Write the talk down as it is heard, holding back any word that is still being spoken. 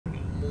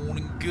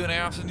good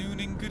afternoon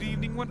and good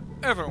evening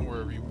whenever and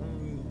wherever you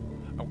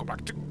are. Welcome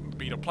back to the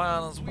Beta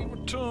Plan as we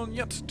return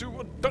yet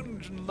to a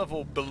dungeon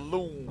level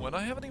below. And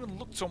I haven't even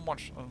looked so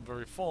much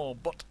very far,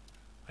 but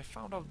I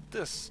found out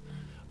this.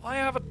 I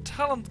have a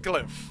talent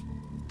glyph.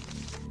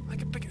 I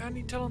can pick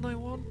any talent I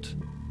want.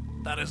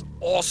 That is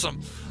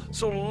awesome.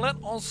 So let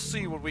us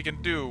see what we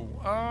can do.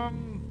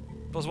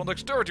 +1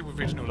 dexterity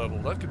with each new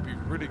level. That could be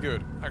really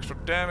good. Extra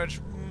damage.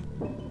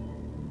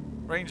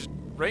 Range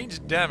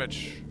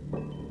damage.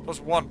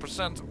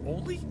 +1%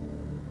 only?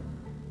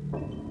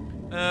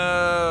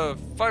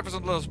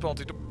 5% less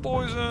penalty to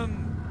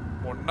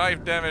poison. More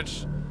knife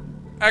damage.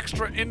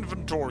 Extra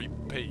inventory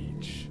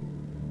page.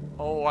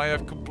 Oh, I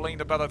have complained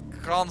about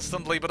that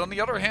constantly, but on the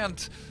other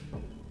hand,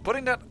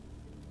 putting that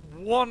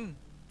one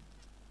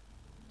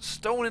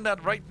stone in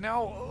that right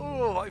now,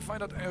 oh, I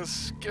find that as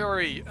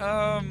scary.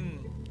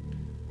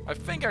 I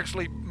think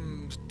actually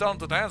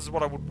talent enhance is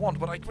what I would want,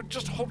 but I would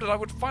just hope that I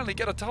would finally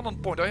get a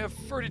talent point. I have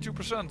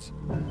 32%.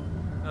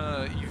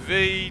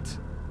 Evade,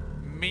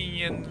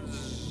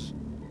 minions.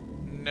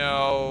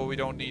 No, we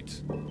don't need.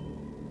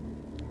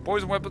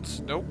 Poison weapons,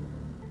 nope.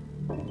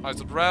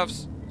 Eyes of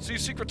rafts. See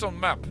secrets on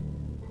map.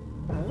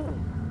 Ooh.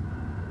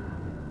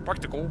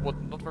 Practical, but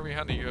not very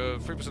handy.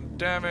 3%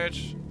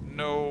 damage.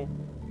 No,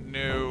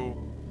 no.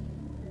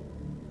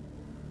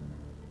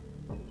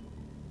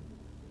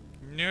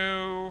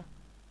 No.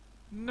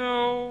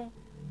 No.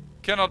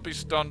 Cannot be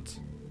stunned.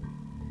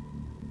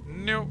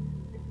 No.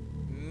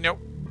 No.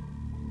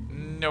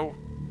 No.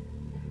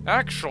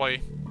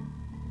 Actually,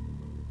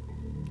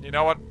 you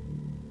know what?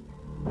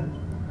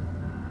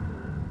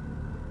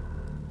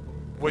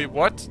 Wait,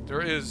 what?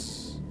 There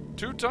is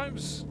 2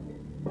 times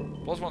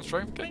 +1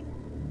 strength gain?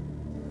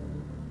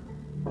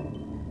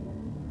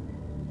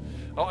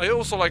 Oh, I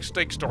also like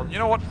Stake Storm. You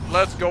know what?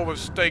 Let's go with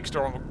Stake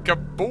Storm.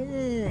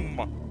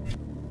 Kaboom!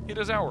 It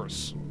is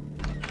ours.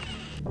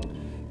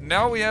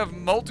 Now we have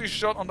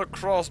multi-shot on the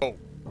crossbow.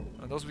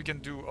 And thus we can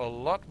do a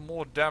lot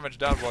more damage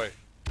that way.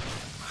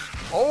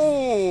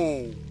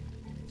 Oh!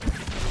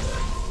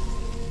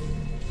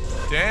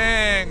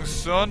 Dang,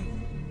 son.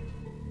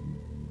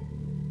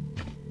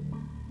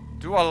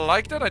 Do I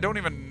like that? I don't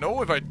even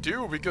know if I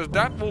do, because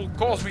that will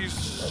cost me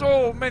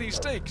so many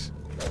stakes.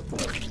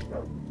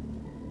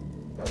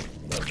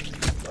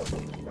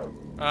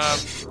 I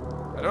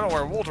don't know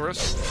where Walter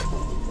is.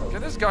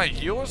 Can this guy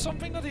heal or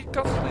something that he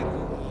constantly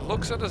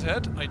looks at his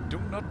head? I do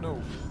not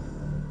know.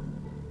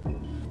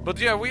 But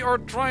yeah, we are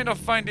trying to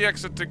find the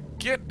exit to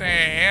get the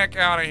heck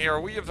out of here.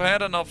 We have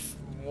had enough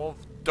of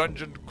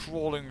dungeon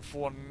crawling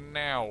for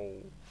now.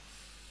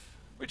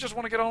 We just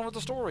want to get on with the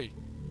story.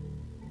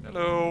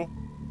 Hello.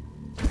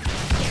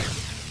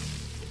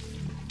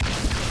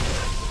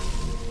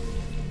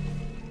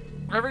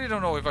 I really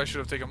don't know if I should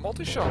have taken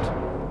multi-shot.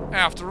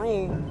 After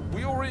all,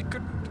 we already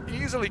could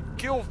easily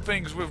kill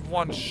things with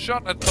 1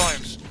 shot at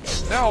times.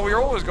 Now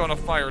we're always going to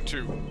fire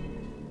 2.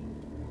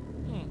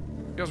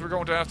 Guess we're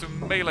going to have to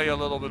melee a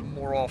little bit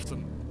more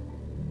often.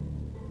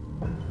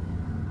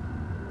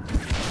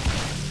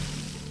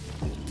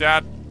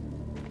 Dad,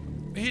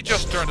 he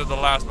just turned at the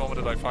last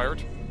moment that I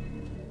fired.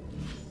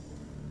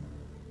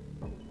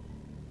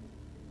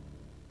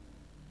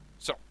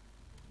 So.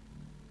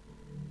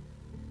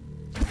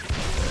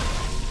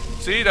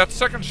 See, that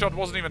second shot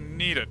wasn't even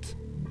needed.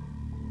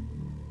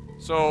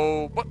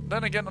 So, but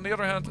then again, on the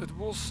other hand, it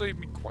will save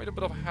me quite a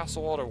bit of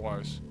hassle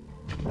otherwise.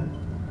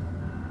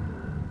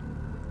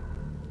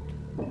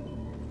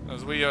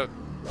 As we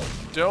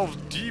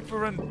delve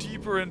deeper and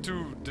deeper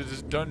into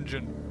this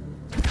dungeon.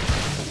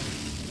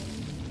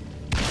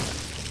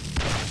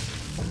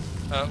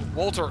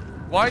 Walter,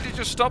 why did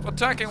you stop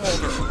attacking,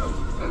 Walter?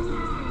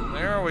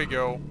 There we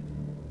go.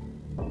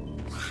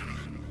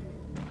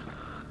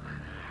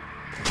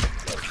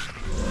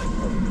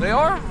 They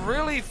are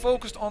really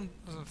focused on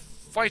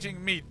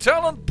fighting me.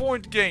 Talent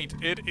point gained.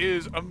 It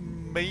is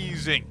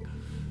amazing.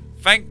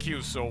 Thank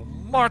you so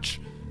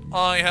much.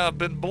 I have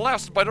been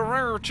blessed by the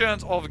rare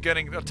chance of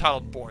getting a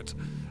talent point.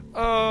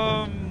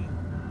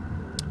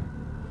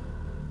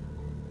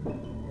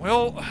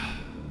 Well...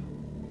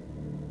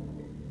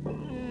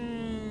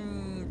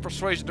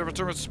 persuasion, the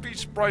return of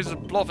speech, prizes,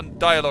 bluff, and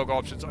dialogue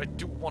options. I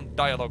do want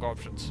dialogue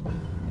options.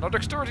 Now,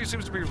 dexterity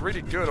seems to be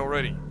really good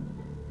already.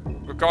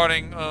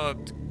 Regarding,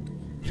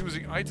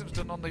 using items,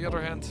 then on the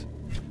other hand...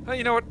 Hey,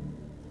 you know what?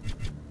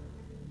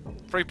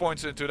 3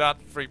 points into that,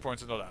 3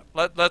 points into that.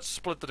 Let's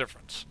split the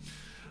difference.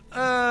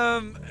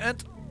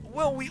 And,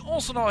 well, we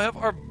also now have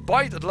our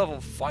bite at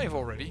level 5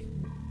 already.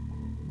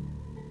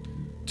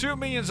 2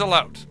 minions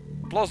allowed.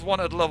 +1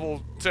 at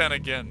level 10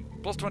 again.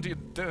 +20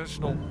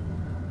 additional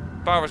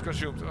powers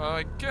consumed.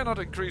 I cannot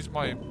increase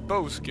my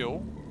bow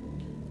skill.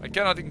 I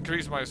cannot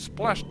increase my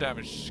splash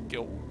damage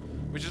skill,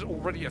 which is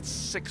already at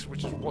 6,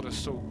 which is what is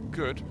so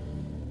good.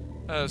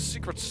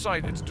 Secret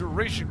sight, its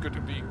duration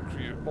could be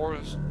increased. Or,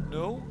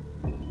 no?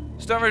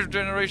 Stamina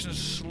regeneration is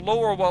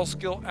slower while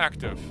skill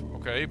active.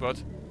 Okay,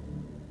 but...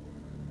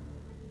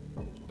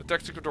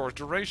 Attack secret doors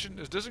duration,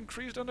 is this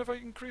increased then if I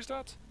increase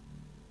that?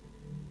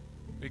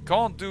 We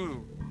can't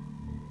do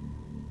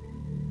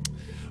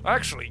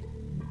Actually,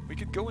 we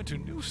could go into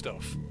new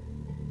stuff.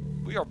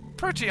 We are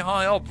pretty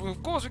high up.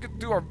 Of course, we could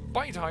do our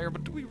bite higher,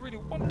 but do we really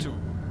want to?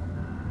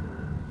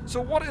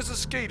 So what is a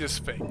Scadus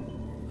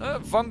thing?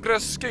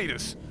 Vangres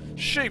Scadus.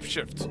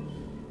 Shapeshift.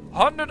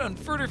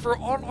 130 for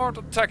unarmed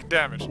attack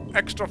damage.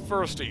 Extra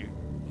thirsty.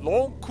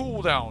 Long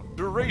cooldown.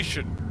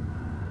 Duration.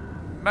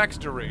 Max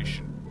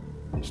duration.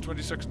 It's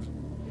 20 seconds.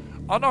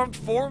 Unarmed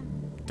form.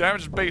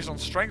 Damage based on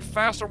strength.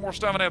 Faster, more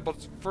stamina,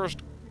 but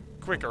first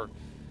quicker.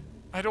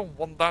 I don't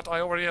want that. I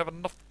already have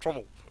enough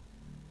trouble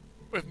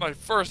with my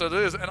first as it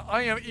is, and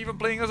I am even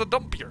playing as a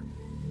dumpier.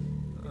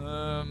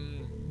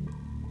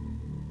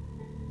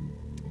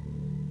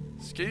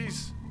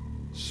 Skis.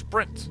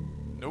 Sprint.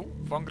 No.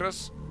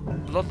 Vangres.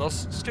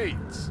 Bloodlust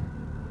Skates.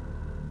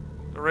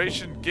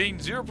 Duration. Gain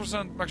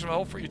 0% maximum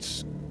health for each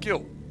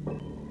skill.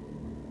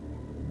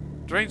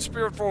 Drain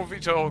Spirit for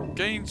Vital.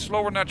 Gain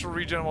slower natural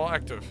regen while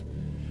active.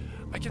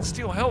 I can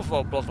steal health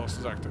while Bloodlust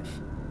is active.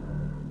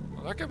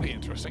 Well, that could be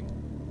interesting.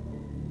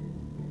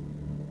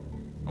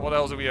 What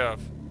else do we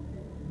have?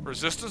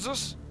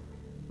 Resistances.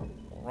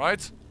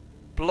 Alright.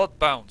 Blood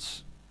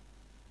Bounce.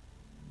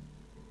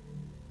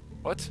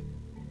 What?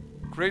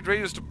 Great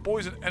radius to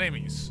poison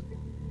enemies.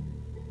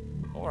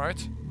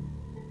 Alright.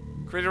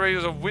 Great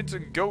radius of wind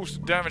and ghost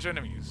to damage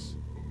enemies.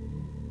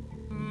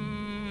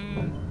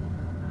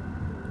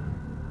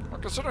 I'm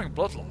considering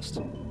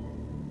Bloodlust.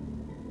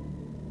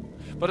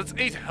 But it's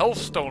 8 health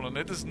stolen,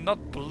 it is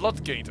not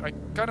blood gained. I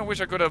kinda wish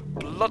I could have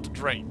blood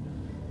drain.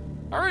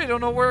 I really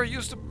don't know where I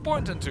used to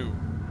point into.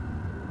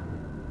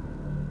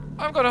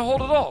 I'm gonna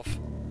hold it off.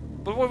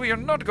 But what we are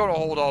not gonna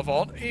hold off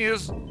on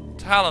is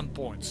talent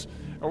points.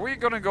 Are we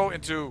gonna go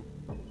into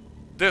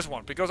this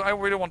one? Because I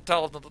really want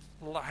talented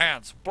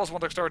hands. +1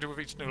 dexterity with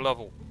each new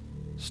level.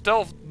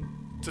 Stealth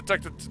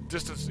detected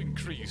distance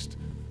increased.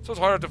 So it's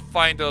harder to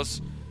find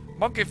us.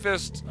 Monkey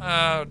Fist,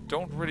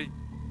 don't really...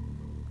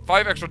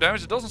 5 extra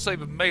damage. It doesn't say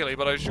with melee,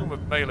 but I assume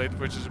with melee,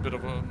 which is a bit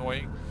of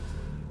annoying.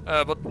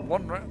 But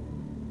one...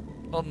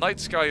 Well, Night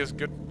Sky is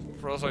good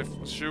for us, I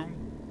assume.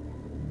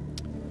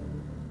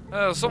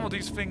 Some of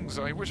these things,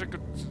 I wish I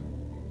could...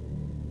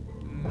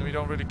 we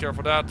don't really care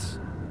for that.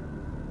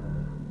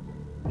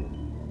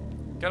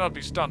 Cannot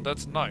be stunned,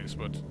 that's nice,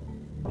 but...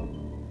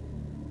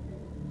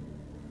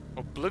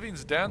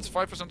 Oblivion's Dance,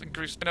 5%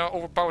 increased. Now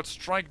overpowered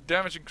strike,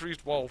 damage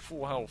increased while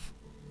full health.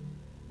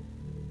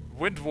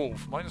 Wind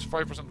Wolf,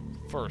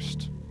 -5%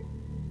 first.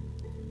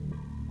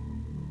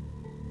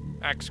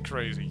 Axe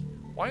Crazy.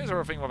 Why is there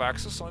a thing with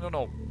axes? I don't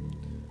know.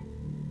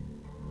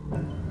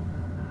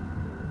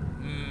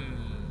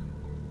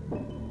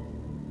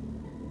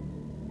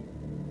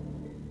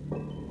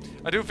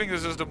 I do think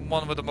this is the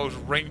one with the most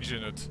range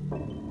in it.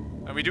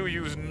 And we do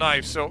use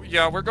knives, so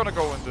yeah, we're gonna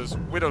go in this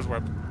Widow's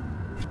Web.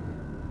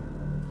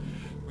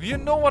 You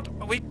know what?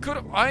 We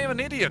could... I am an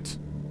idiot.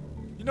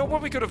 You know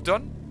what we could have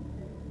done?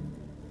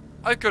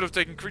 I could have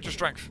taken Creature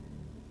Strength.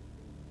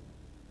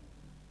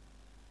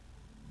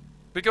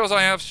 Because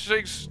I have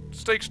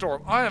Stake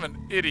Storm. I am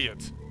an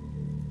idiot.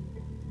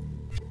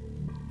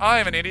 I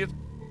am an idiot.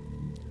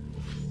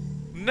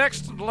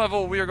 Next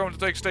level, we are going to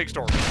take Stake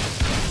Storm.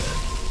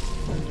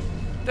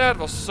 That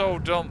was so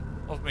dumb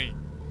of me.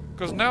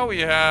 Because now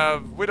we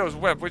have Widow's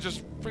Web, which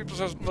is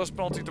 3% less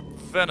penalty to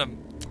Venom.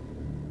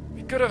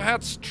 We could have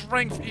had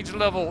Strength each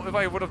level if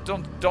I would have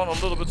done a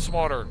little bit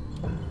smarter.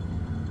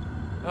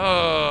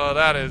 Oh,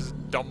 that is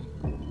dumb.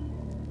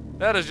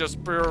 That is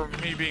just pure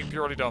me being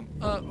purely dumb.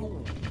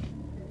 Ooh.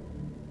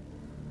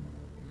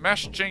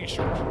 Mesh Chain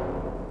Shirt.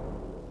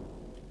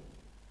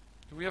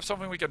 Do we have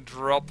something we can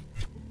drop?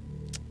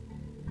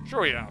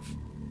 Sure we have.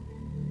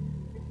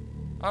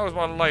 How is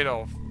my light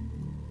off?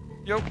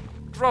 Yo,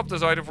 drop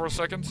this item for a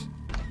second.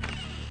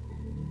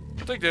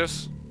 Take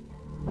this.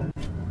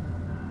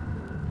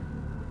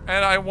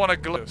 And I want a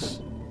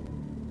Glyps.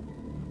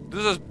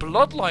 This is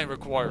Bloodline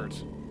required.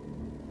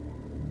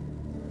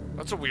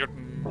 That's a weird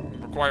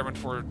requirement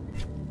for a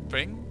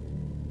thing.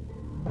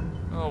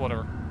 Oh,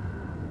 whatever.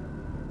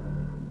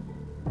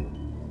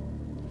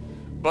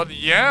 But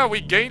yeah,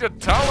 we gained a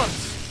talent.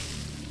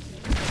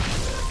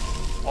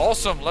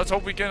 Awesome. Let's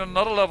hope we get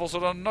another level so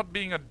that I'm not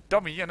being a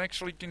dummy and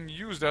actually can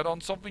use that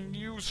on something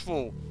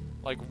useful.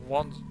 Like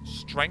 1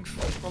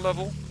 strength per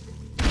level.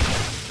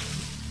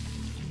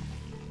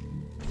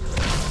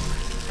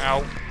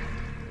 Ow.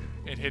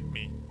 It hit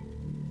me.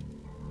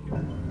 You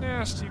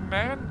nasty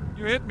man.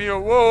 You hit me.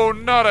 Whoa,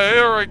 not a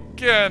hair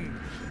again.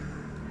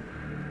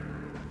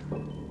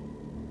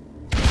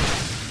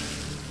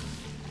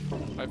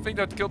 I think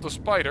that killed the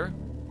spider.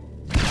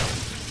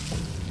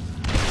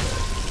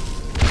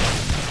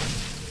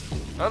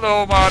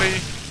 Hello,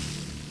 Marty.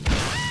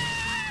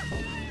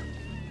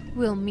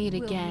 We'll meet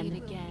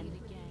again.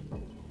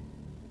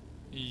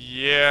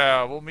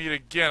 Yeah, we'll meet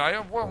again. I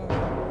have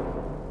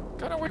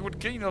kind of would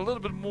gain a little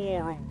bit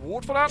more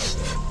reward for that,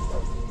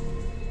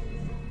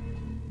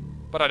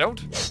 but I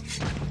don't.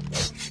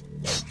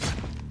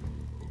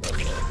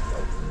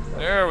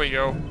 There we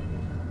go.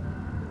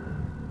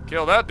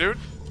 Kill that dude.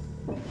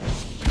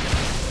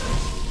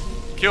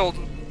 Killed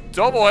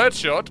double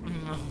headshot.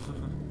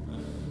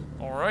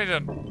 Alright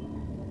then.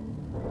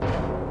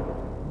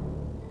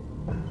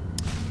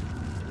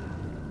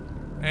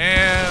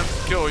 And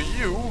kill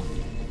you.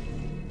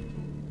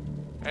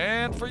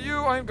 And for you,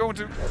 I'm going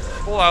to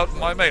pull out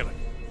my melee.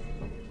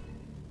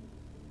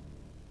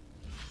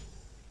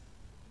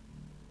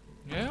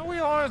 Yeah, we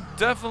are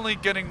definitely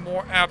getting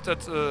more apt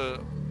at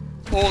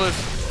all this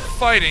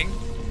fighting.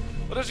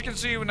 But as you can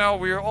see now,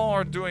 we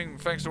are doing,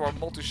 thanks to our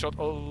multi-shot,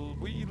 a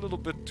wee little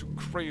bit too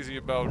crazy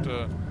about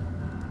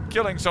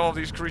killing some of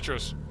these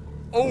creatures.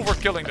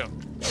 Overkilling them.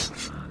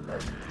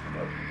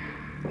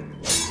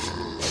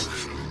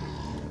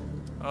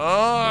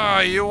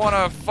 You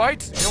wanna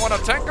fight? You wanna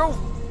tango?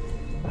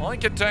 I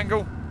can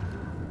tango.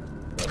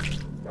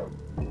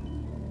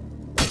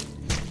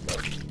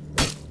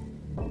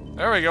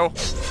 There we go.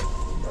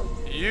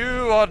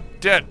 You are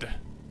dead.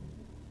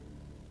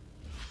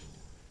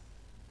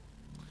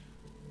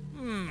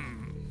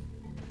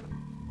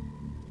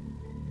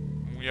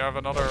 We have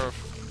another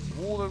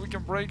wall that we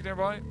can break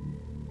nearby.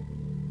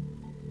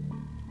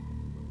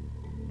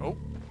 Oh.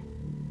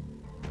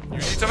 You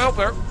need some help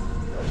there.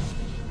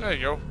 There you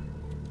go.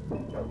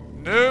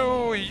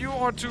 No, you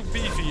are too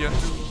beefy and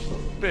too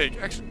big.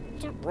 Actually,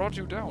 what brought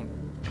you down?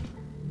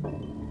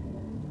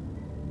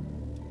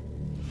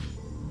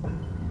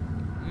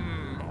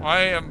 I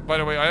am, by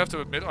the way, I have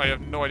to admit, I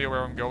have no idea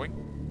where I'm going.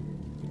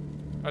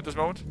 At this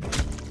moment.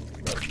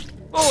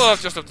 Oh, I'll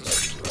just have to...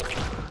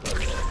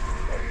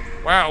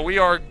 Wow, we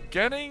are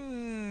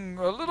getting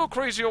a little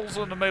crazy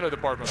also in the melee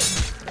department.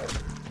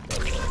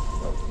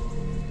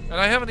 And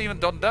I haven't even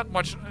done that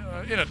much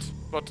in it.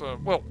 But,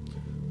 well,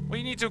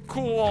 we need to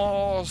cool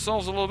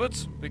ourselves a little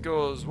bit.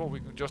 Because, well, we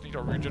just need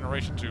our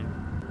regeneration to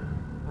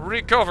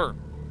recover.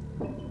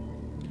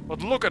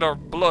 But look at our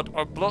blood.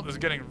 Our blood is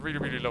getting really,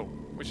 really low.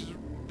 Which is a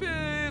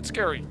bit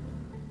scary.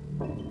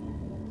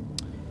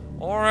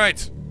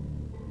 Alright.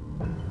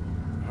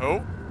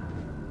 Oh.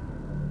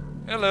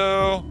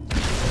 Hello.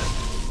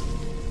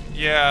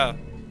 Yeah.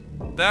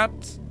 That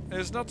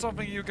is not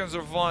something you can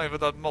survive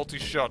with that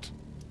multi-shot.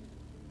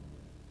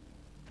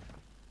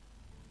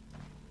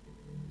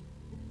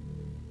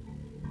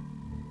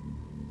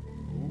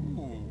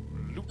 Ooh,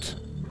 loot.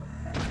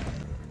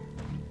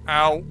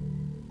 Ow.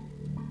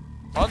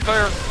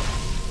 Unfair.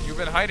 You've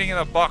been hiding in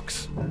a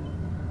box.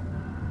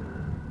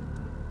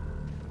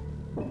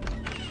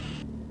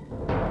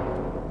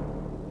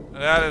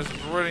 That is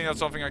really not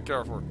something I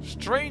care for.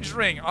 Strange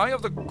ring, Eye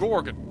of the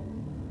Gorgon.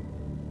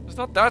 It's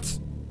not that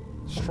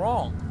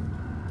strong.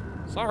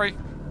 Sorry.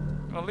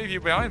 I'll leave you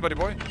behind, buddy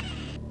boy.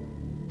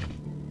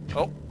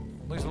 Oh,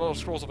 at least a lot of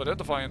scrolls of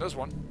identifying this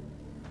one.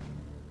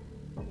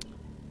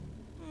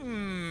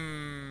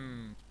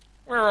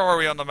 Where are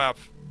we on the map?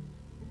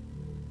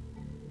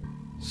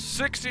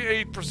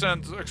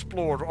 68%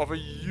 explored of a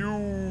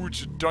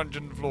huge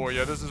dungeon floor.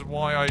 Yeah, this is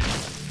why I...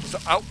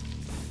 Ow!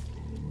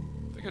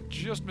 I think I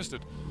just missed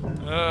it.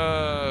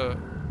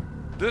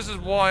 This is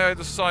why I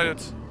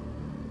decided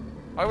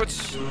I would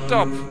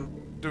stop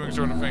doing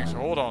certain things.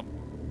 Hold on.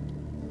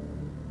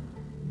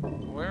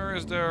 Where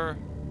is there...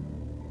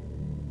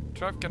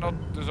 Trap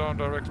cannot disarm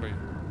directly.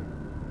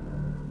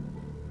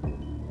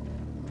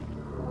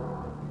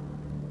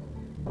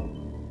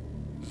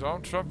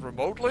 Disarm trap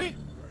remotely?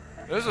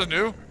 This is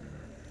new.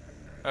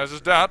 As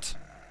is that.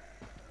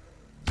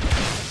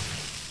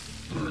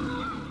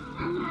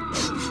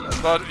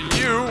 But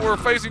you were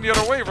facing the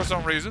other way for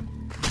some reason.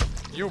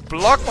 You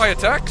block my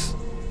attacks?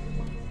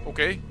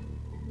 Okay.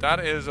 That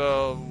is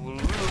a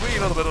wee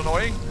little bit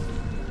annoying.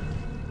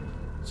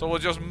 So we'll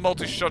just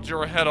multi-shot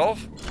your head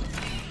off.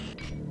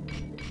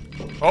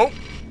 Oh!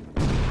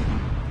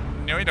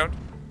 No, you don't.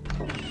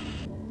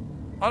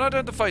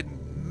 Unidentified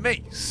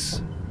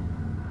mace.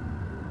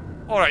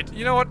 Alright,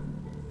 you know what?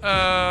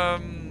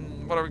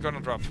 What are we gonna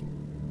drop?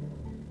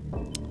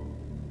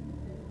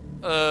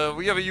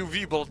 We have a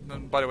UV bullet,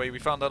 and by the way, we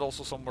found that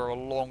also somewhere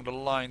along the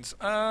lines.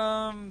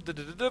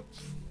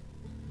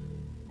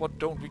 What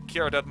don't we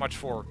care that much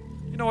for?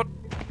 You know what?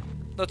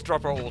 Let's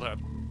drop our old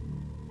head.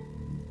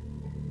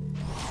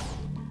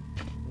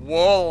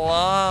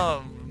 Voila!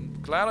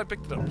 I'm glad I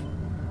picked it up.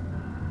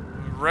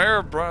 Rare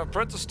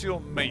apprentice steel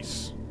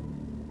mace.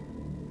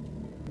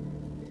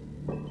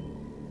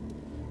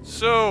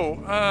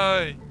 So,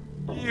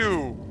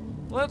 you.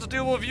 Let's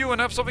deal with you and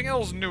have something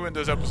else new in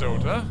this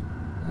episode, huh?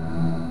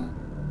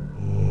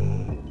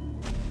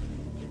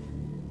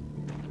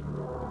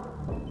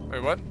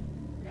 Wait, what?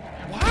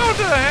 How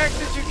the heck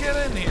did you get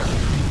in here?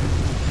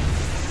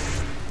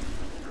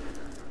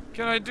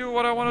 Can I do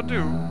what I want to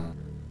do?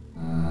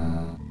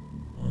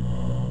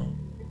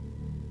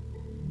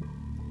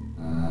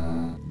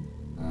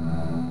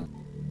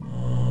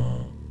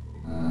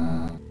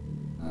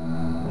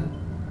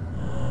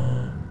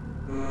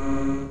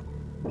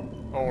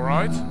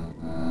 Alright.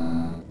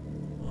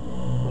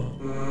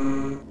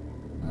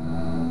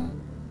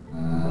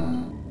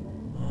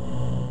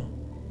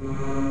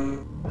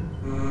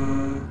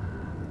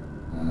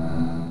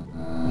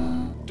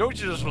 Don't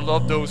you just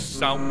love those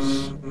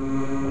sounds?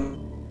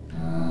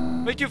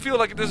 Make you feel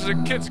like this is a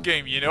kid's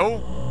game, you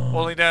know?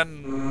 Only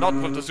then, not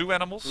with the zoo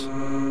animals.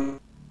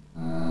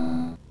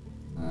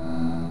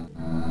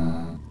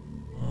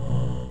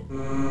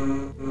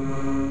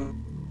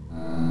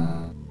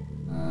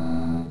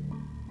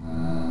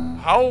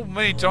 How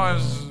many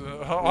times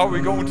are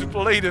we going to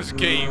play this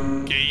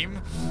game?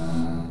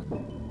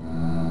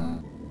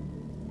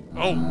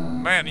 Oh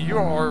man, you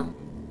are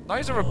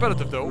nice and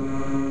repetitive though.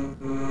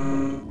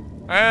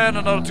 And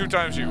another 2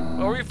 times you.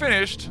 Are we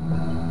finished?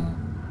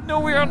 No,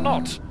 we are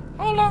not.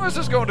 How long is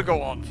this going to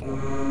go on for?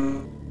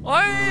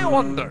 I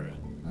wonder.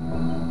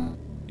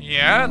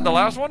 Yeah, and the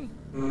last one?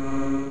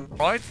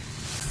 Right.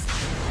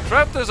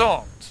 Trapped is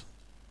armed.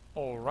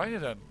 Alrighty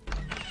then.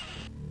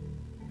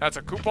 That's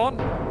a coupon.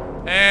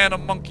 And a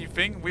monkey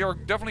thing. We are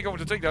definitely going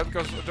to take that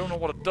because I don't know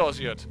what it does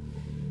yet.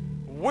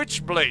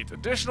 Witchblade.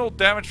 Additional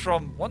damage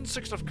from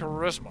 1/6 of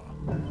charisma.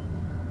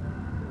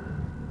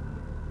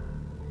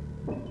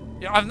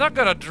 Yeah, I'm not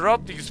gonna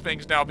drop these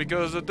things now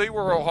because they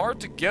were hard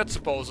to get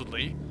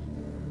supposedly.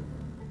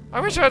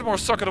 I wish I had more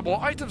suckable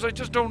items, I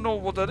just don't know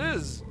what that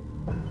is.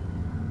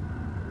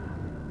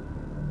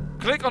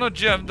 Click on a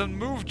gem, then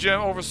move gem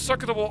over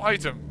suckable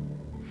item.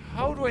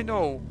 How do I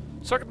know?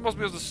 Sucket must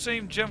be of the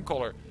same gem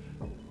color.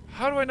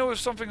 How do I know if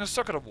something is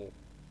suckable?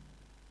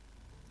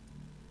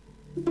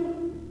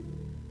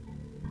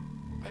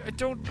 I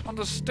don't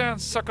understand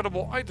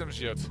suckable items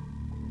yet.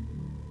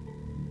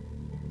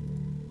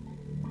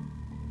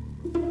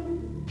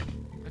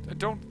 I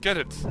don't get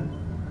it.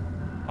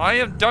 I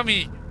am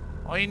dummy.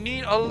 I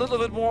need a little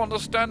bit more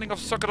understanding of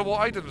suckable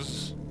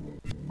items.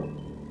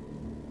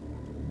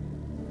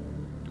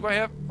 Do I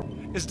have...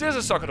 Is this a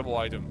suckable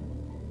item?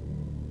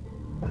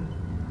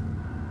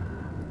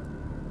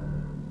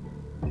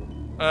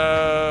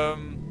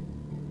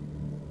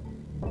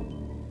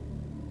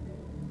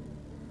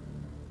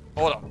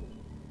 Hold on.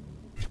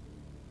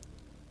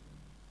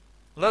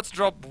 Let's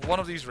drop one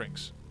of these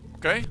rings.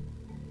 Okay?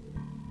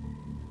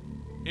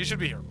 You should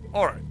be here.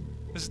 Alright.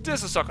 Is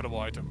this a suckable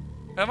item?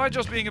 Am I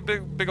just being a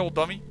big old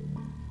dummy?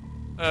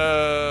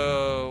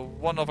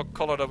 One of a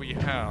color that we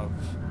have.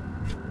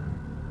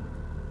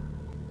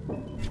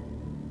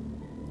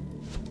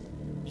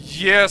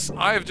 Yes,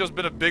 I've just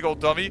been a big old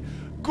dummy.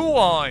 Cool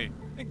eye.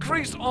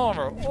 Increased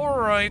armor.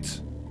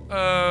 Alright.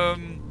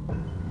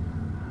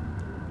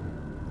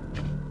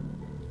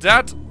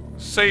 That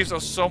saves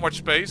us so much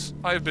space.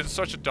 I've been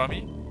such a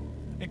dummy.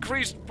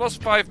 Increased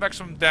 +5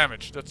 maximum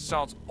damage. That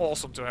sounds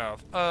awesome to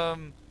have.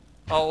 I'll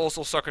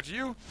also suck at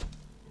you.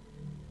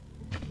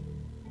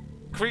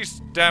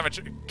 Increased damage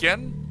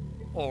again.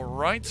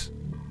 Alright.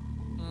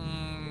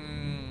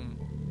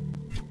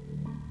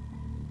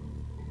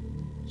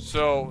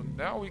 So,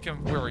 now we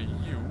can wear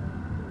you.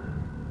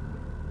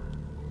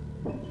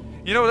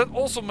 You know, that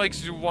also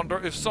makes you wonder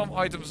if some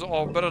items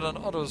are better than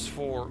others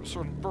for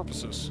certain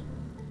purposes.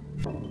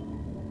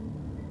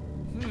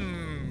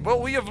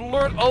 Well, we have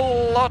learned a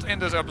lot in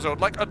this episode,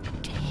 like a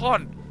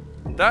ton.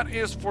 That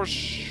is for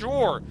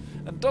sure.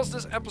 And thus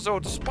this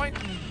episode, despite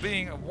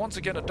being once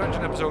again a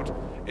dungeon episode,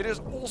 it is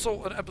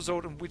also an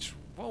episode in which,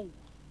 well,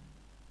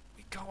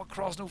 we come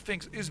across new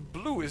things. Is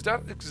blue, is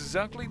that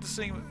exactly the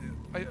same?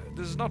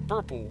 This is not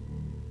purple.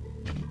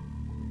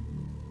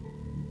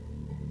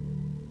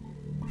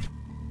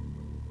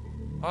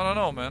 I don't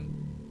know, man.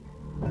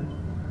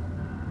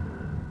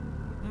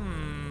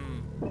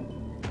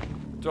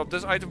 Drop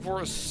this item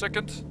for a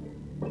second.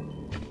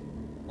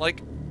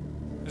 Like,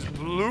 is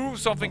blue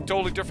something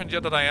totally different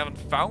yet that I haven't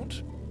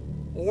found?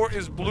 Or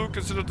is blue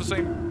considered the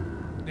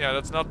same? Yeah,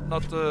 that's not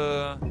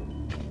the...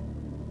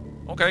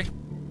 Okay.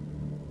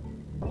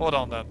 Hold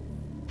on then.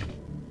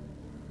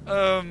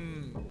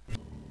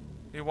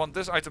 You want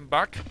this item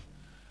back?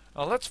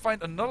 Let's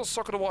find another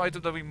suckable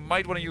item that we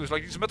might want to use.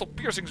 Like these metal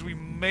piercings we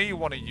may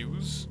want to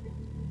use.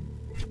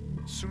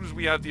 As soon as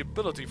we have the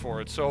ability for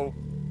it, so...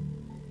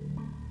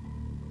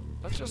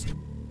 Let's just...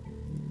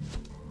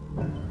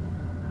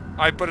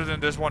 I put it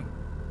in this one.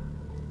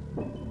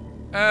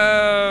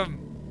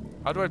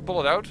 How do I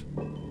pull it out?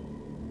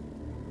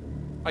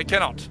 I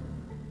cannot.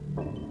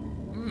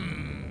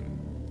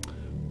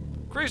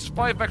 Increase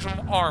 5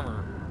 maximum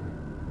armor.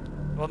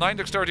 Well, 9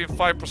 dexterity and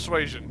 5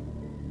 persuasion.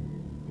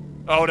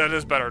 Oh, that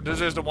is better.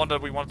 This is the one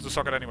that we wanted to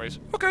suck at anyways.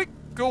 Okay,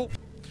 cool.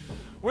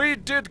 We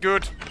did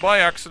good by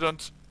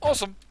accident.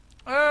 Awesome.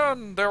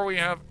 And there we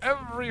have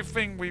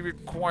everything we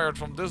required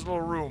from this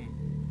little room.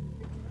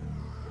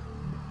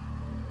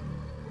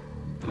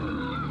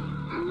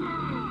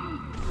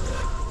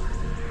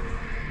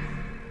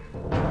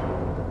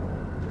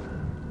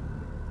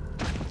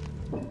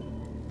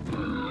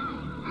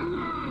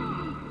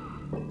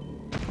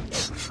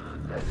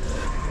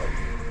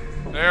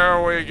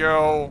 There we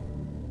go.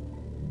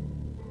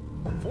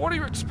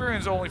 40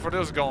 experience only for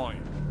this guy.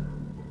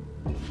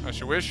 As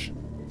you wish.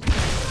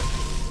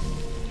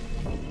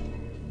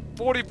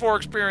 44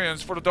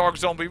 experience for the Dark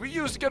Zombie. We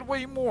used to get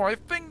way more. I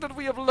think that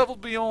we have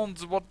leveled beyond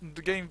what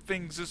the game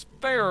thinks is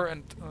fair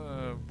and,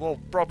 well,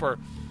 proper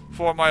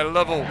for my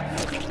level.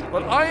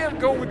 But I am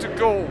going to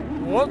go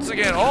once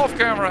again off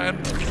camera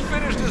and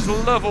finish this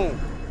level.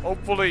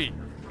 Hopefully.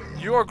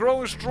 You are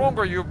growing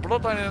stronger. Your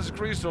bloodline has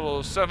increased to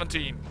level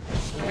 17.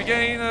 Did we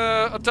gain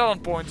a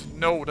talent point?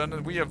 No,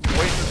 then we have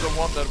wasted the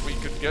one that we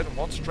could get.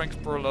 1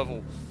 strength per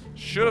level.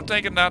 Should have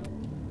taken that.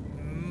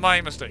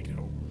 My mistake.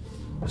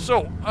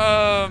 So,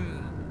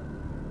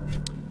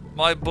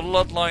 my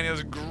bloodline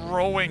is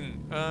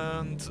growing.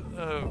 And,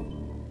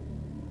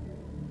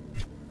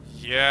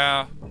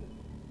 yeah.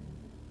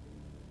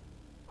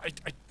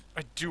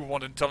 I do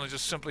want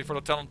intelligence simply for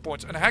the talent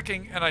points. And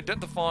hacking and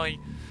identify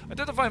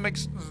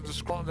makes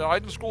the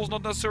item scrolls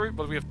not necessary,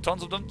 but we have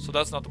tons of them, so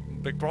that's not a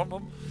big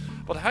problem.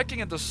 But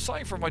hacking and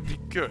decipher might be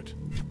good.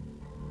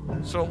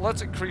 So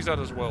let's increase that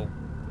as well.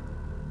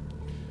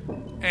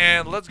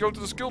 And let's go to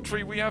the skill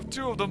tree. We have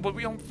 2 of them, but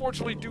we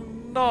unfortunately do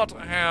not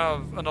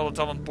have another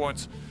talent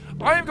points.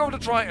 I am going to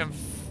try and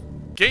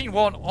gain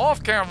one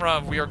off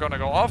camera. We are going to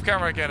go off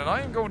camera again, and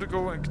I am going to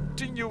go and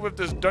continue with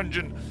this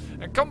dungeon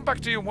and come back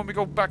to you when we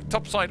go back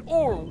topside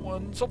or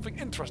when something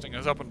interesting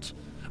has happened.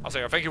 I'll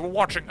say thank you for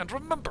watching, and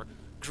remember,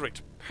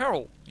 great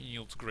peril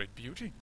yields great beauty.